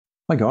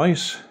Hi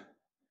guys,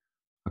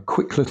 a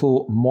quick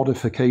little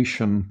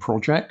modification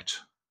project.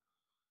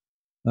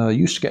 I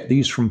used to get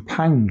these from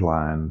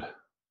Poundland.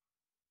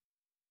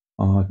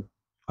 I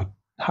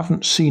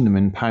haven't seen them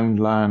in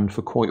Poundland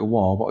for quite a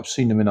while, but I've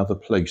seen them in other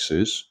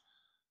places.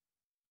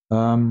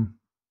 Used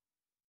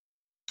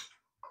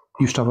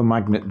to have a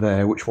magnet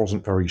there which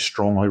wasn't very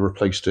strong. I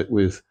replaced it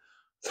with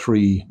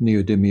 3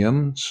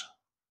 neodymiums.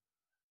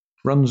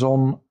 Runs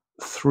on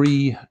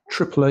 3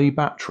 AAA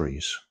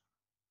batteries.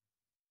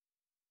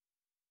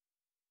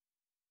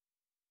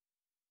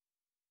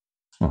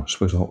 I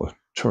suppose I'll have to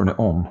turn it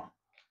on.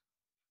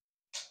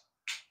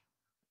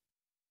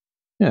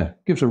 Yeah,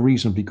 gives a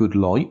reasonably good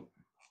light.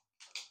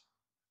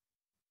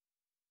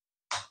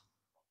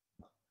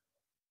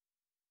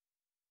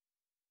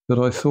 But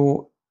I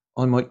thought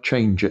I might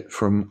change it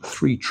from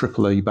 3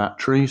 AAA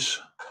batteries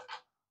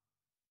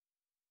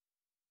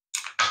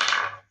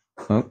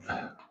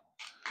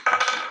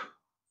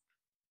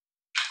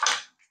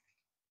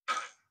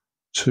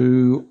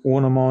to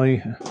one of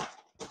my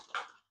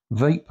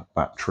vape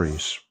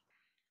batteries.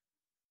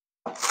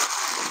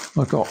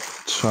 I've got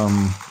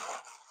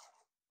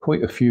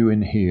quite a few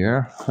in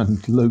here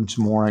and loads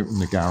more out in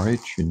the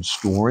garage in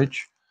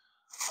storage.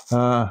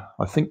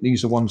 I think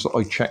these are ones that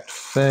I checked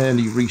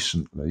fairly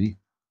recently,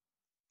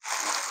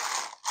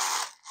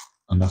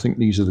 and I think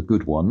these are the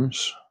good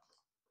ones.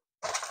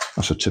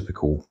 That's a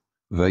typical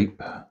vape.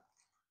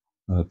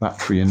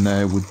 Battery in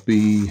there would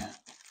be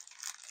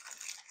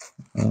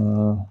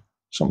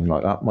something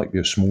like that. Might be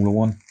a smaller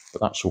one,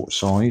 but that sort of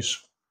size.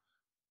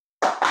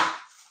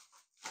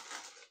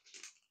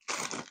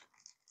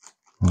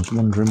 I was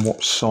wondering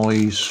what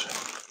size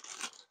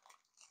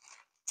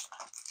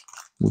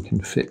we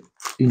can fit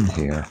in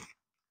here,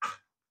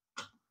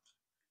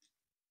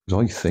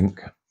 because I think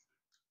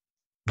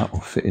that will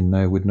fit in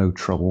there with no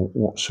trouble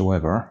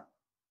whatsoever.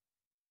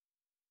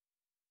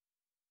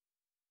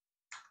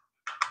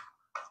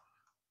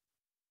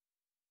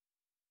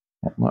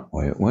 Not that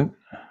way it won't.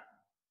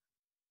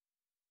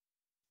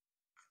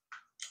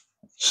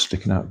 It's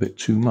sticking out a bit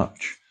too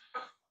much.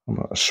 How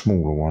about a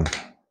smaller one?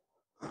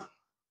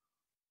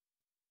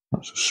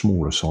 That's a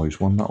smaller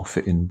size one. That'll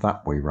fit in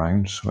that way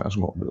round, so it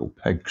hasn't got little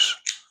pegs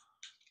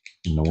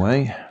in the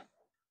way.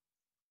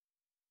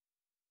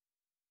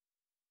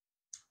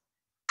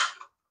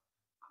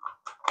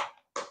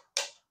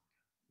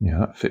 Yeah,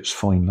 that fits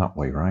fine that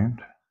way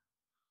round.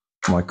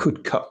 Well, I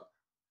could cut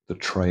the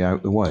tray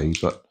out the way,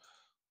 but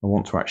I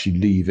want to actually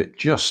leave it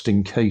just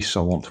in case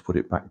I want to put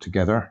it back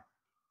together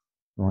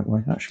the right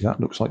way. Actually, that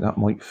looks like that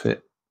might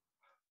fit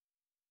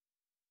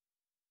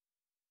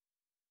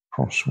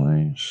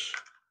crossways.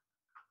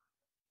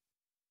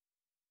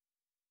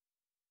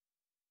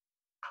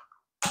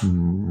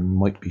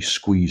 Might be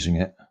squeezing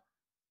it.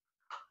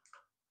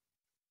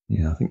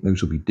 Yeah, I think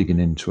those will be digging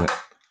into it.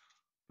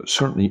 But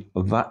certainly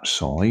of that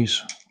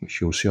size,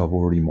 which you'll see I've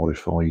already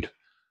modified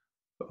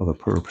for other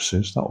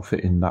purposes, that'll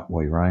fit in that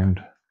way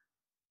round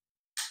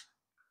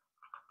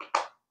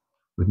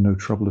with no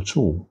trouble at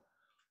all.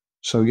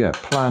 So yeah,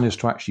 plan is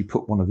to actually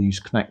put one of these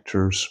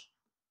connectors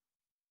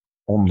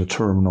on the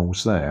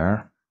terminals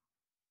there,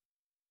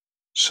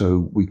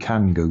 so we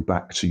can go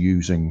back to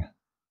using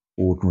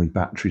ordinary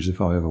batteries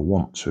if I ever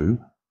want to.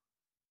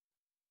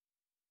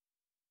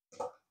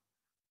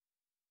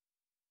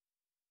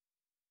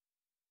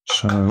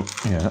 So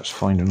yeah, let's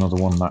find another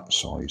one that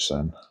size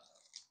then.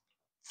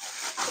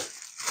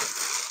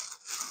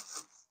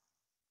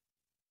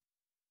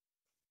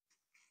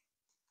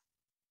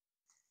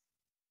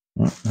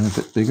 A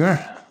bit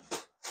bigger.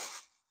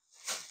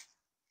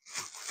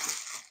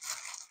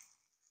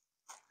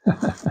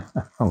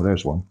 Oh,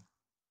 there's one.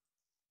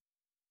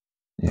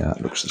 Yeah,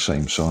 it looks the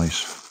same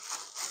size.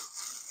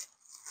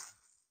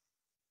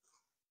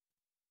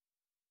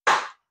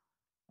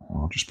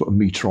 I'll just put a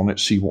meter on it,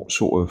 see what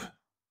sort of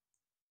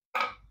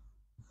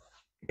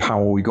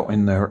power we got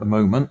in there at the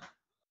moment.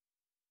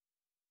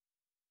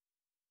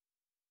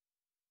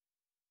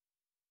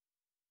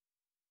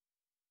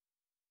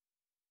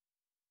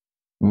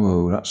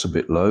 Whoa, that's a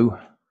bit low.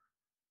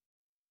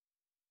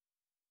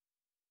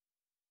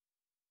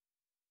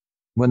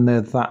 When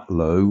they're that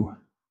low,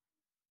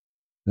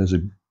 there's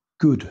a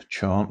good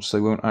chance they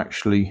won't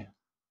actually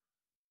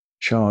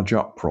charge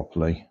up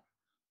properly.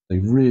 They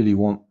really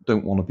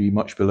don't want to be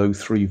much below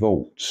 3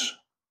 volts.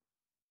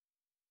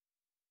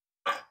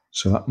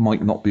 So that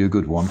might not be a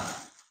good one.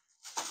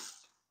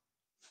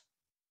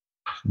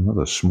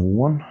 Another small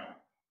one.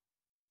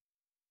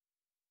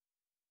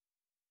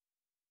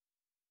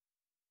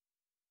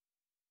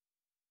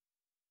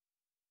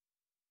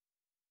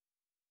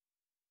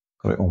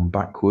 Got it on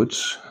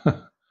backwards.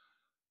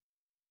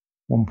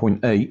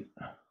 1.8.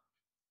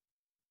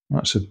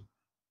 That's a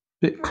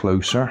bit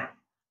closer.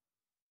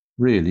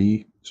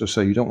 Really, as I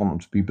say, you don't want them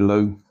to be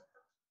below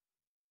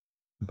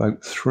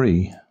about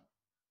 3.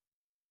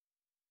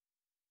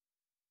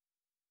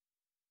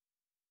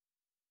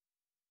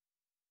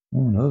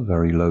 Oh, another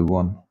very low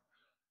one.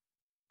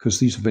 Because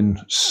these have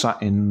been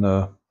sat in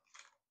the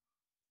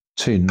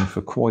tin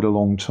for quite a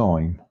long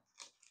time.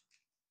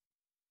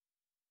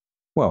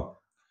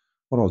 Well,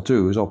 what I'll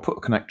do is I'll put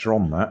a connector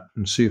on that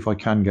and see if I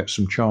can get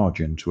some charge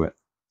into it.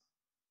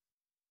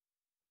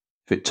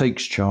 If it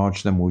takes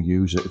charge, then we'll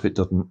use it. If it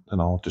doesn't, then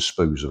I'll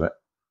dispose of it.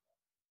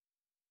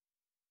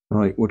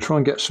 Right, we'll try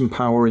and get some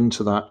power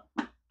into that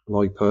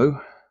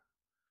Lipo.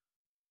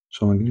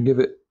 So I'm going to give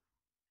it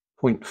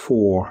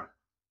 0.4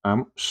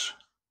 amps,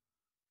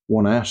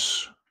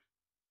 1S.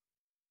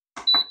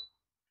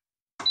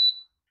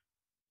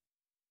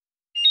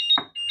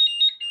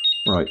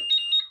 Right,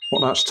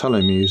 what that's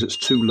telling me is it's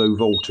too low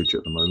voltage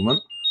at the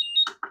moment.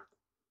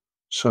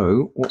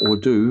 So what we'll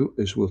do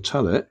is we'll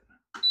tell it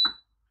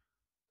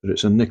that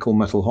it's a nickel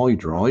metal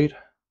hydride.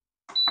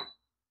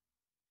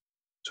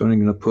 So I'm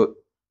going to put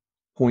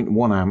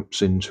 0.1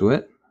 amps into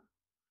it,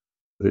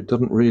 but it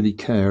doesn't really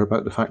care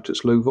about the fact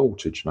it's low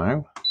voltage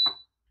now.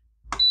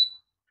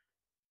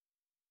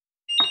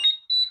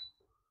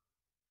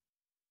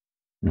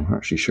 We're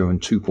actually showing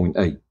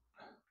 2.8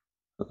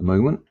 at the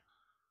moment.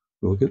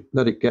 We'll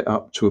let it get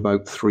up to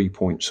about 3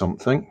 point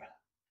something,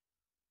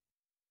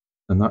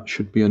 and that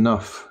should be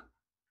enough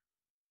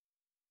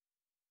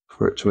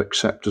for it to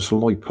accept as a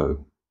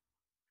Lipo.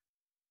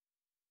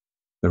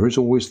 There is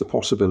always the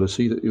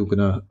possibility that you're going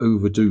to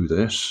overdo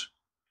this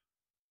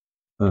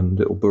and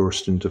it'll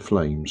burst into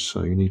flames,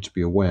 so you need to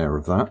be aware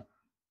of that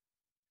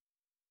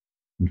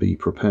and be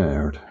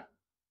prepared.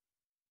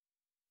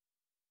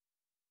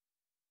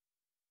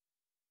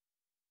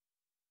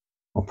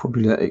 I'll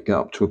probably let it get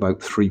up to about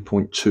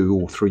 3.2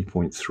 or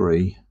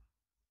 3.3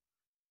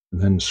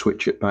 and then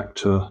switch it back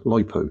to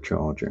Lipo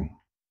charging.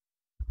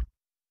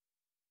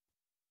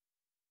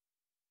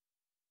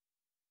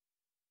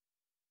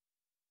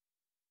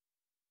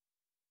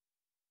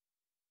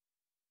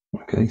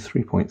 Okay,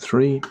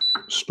 3.3,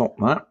 stop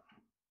that.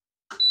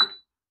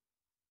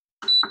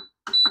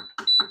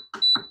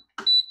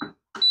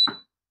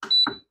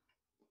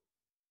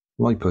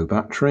 Lipo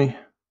battery,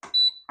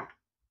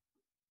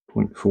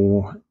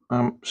 0.4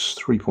 amps,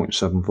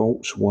 3.7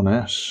 volts,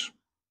 1S.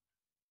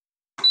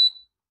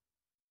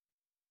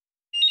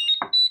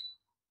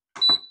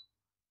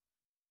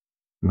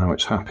 Now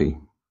it's happy.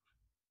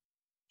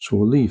 So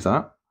we'll leave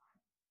that.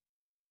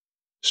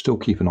 Still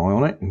keep an eye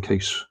on it in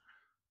case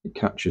it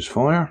catches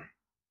fire.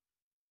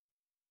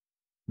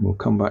 We'll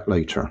come back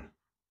later.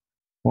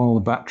 While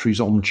the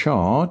battery's on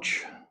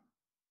charge,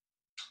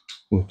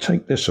 we'll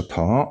take this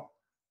apart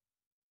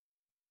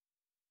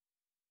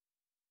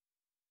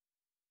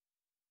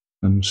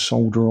and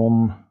solder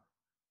on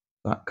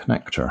that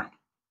connector.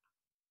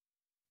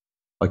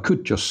 I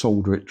could just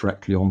solder it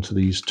directly onto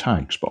these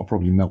tags, but I'll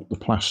probably melt the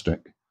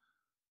plastic.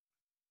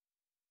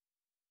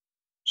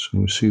 So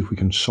we'll see if we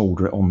can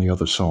solder it on the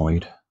other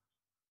side.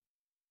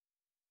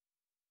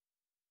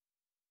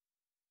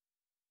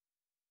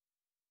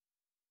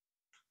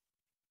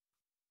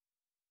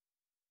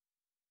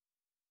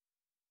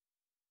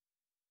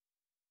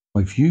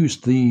 I've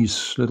used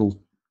these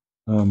little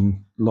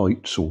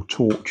lights or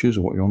torches,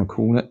 or what you want to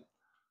call it,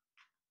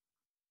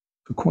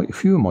 for quite a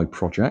few of my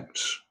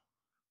projects.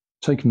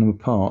 Taken them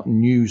apart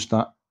and used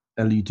that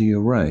LED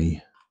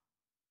array.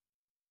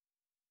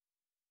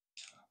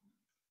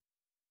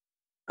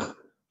 I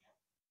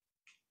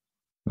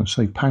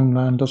say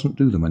Poundland doesn't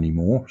do them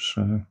anymore,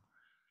 so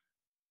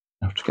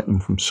I have to get them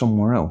from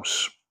somewhere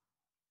else.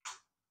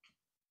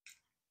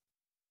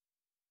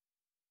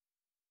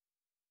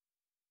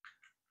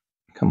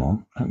 Come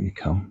on, out you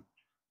come.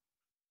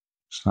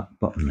 So that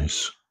button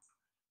is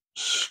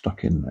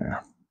stuck in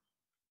there.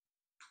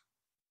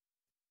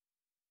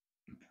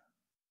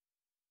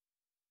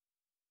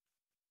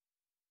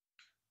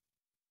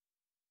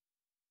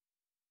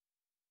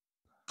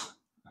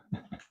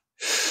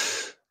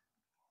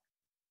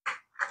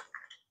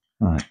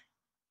 Right.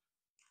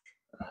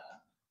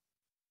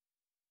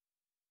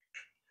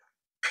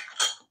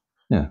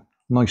 Yeah,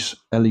 nice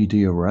LED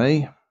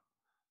array.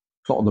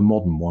 A lot of the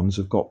modern ones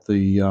have got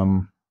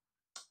the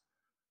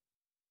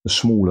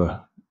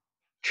smaller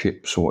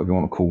chips, or whatever you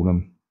want to call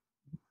them.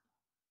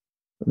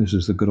 But this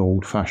is the good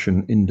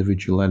old-fashioned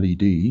individual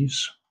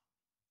LEDs.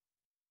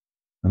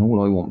 And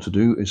all I want to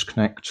do is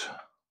connect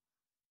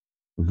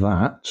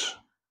that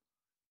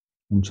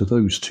onto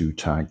those two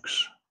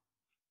tags.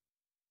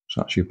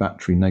 So that's your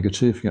battery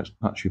negative, yes,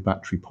 that's your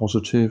battery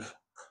positive.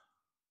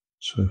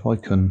 So if I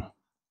can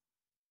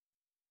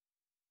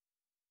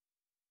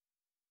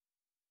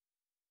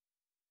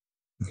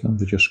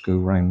just go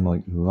round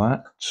like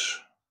that.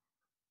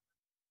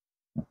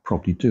 I'll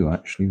probably do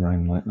actually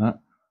round like that.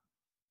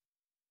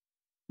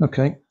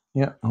 Okay,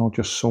 yeah, I'll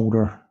just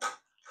solder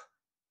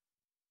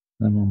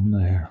them on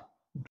there.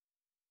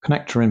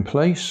 Connector in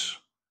place.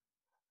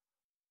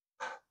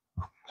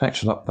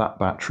 Connected up that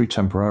battery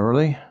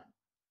temporarily.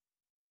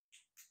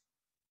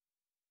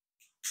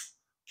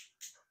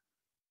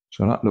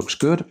 So that looks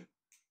good.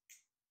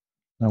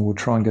 Now we'll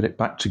try and get it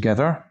back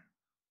together.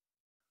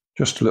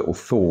 Just a little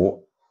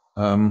thought.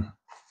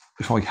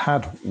 If I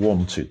had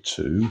wanted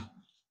to,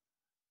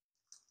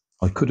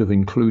 I could have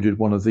included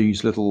one of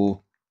these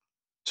little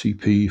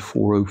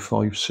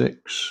TP4056.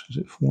 Is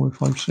it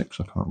 4056?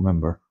 I can't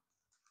remember.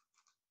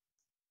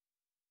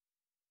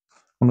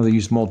 one of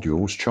these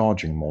modules,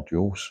 charging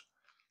modules,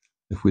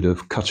 if we'd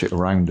have cut it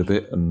around a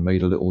bit and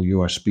made a little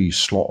USB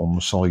slot on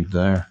the side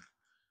there,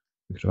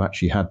 we could have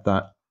actually had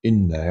that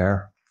in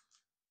there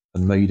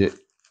and made it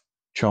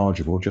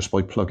chargeable just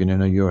by plugging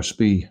in a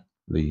USB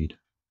lead.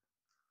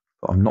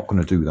 But I'm not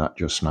going to do that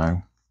just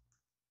now.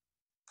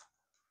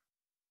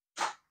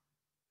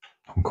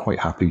 I'm quite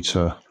happy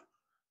to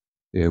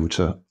be able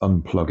to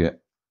unplug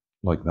it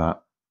like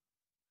that.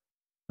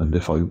 And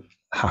if I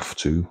have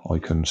to, I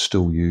can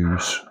still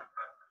use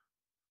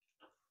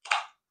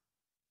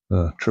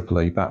the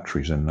AAA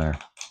batteries in there.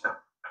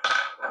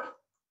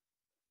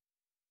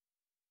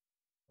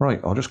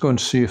 Right, I'll just go and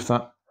see if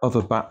that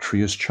other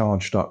battery is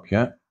charged up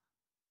yet.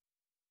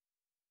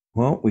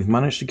 Well, we've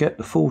managed to get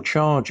the full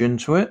charge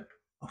into it,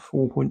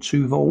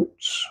 4.2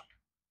 volts.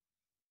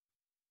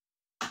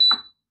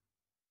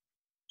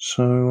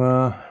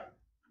 So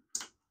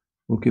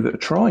we'll give it a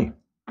try.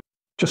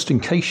 Just in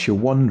case you're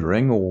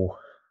wondering or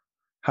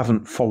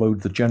haven't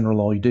followed the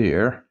general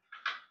idea,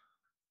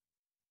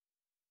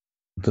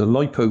 the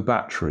Lipo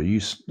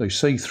batteries, they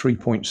say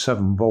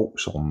 3.7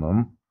 volts on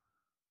them.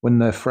 When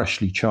they're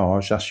freshly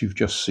charged, as you've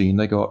just seen,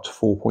 they go up to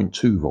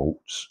 4.2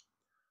 volts.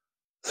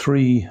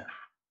 3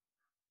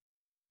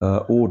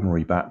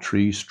 ordinary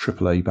batteries,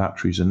 AAA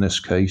batteries in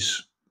this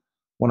case,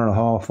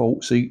 1.5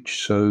 volts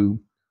each, so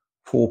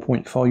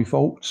 4.5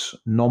 volts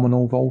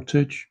nominal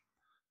voltage.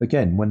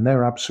 Again, when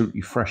they're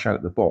absolutely fresh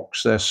out the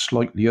box, they're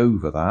slightly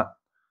over that.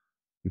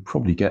 You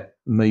probably get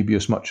maybe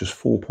as much as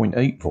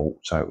 4.8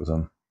 volts out of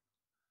them.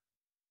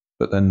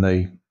 But then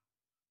they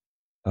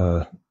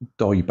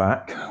die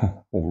back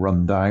or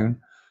run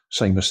down,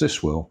 same as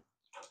this will.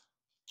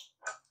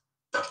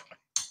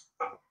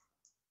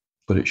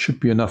 But it should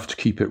be enough to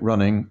keep it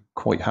running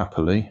quite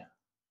happily.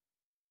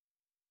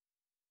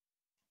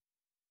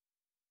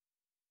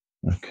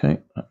 Okay,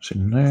 that's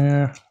in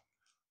there.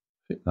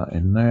 Fit that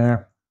in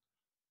there.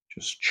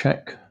 Just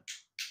check.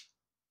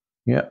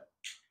 Yep.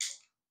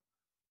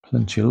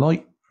 Plenty of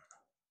light.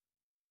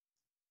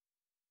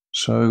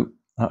 So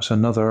that's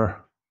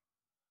another,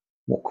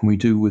 what can we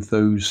do with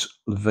those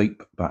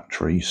vape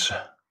batteries?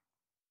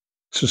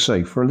 To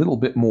say, for a little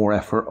bit more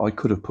effort, I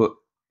could have put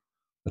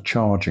a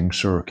charging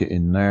circuit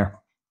in there.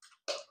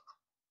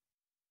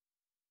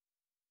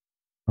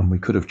 And we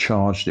could have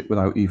charged it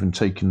without even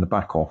taking the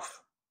back off.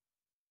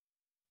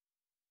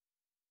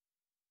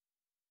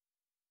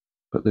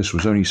 But this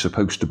was only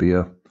supposed to be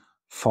a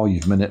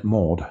 5-minute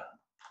mod.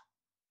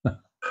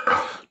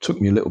 Took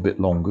me a little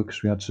bit longer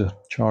because we had to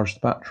charge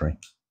the battery.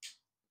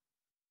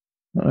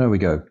 There we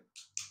go.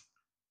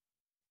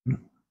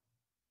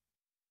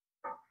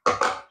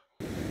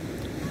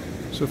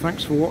 So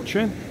thanks for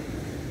watching.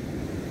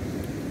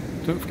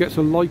 Don't forget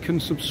to like and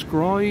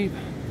subscribe.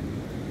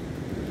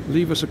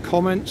 Leave us a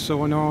comment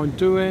so I know how I'm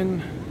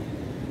doing.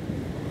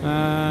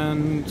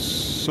 And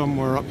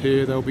somewhere up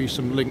here there'll be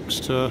some links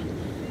to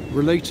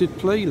related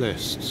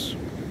playlists.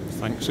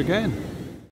 Thanks again.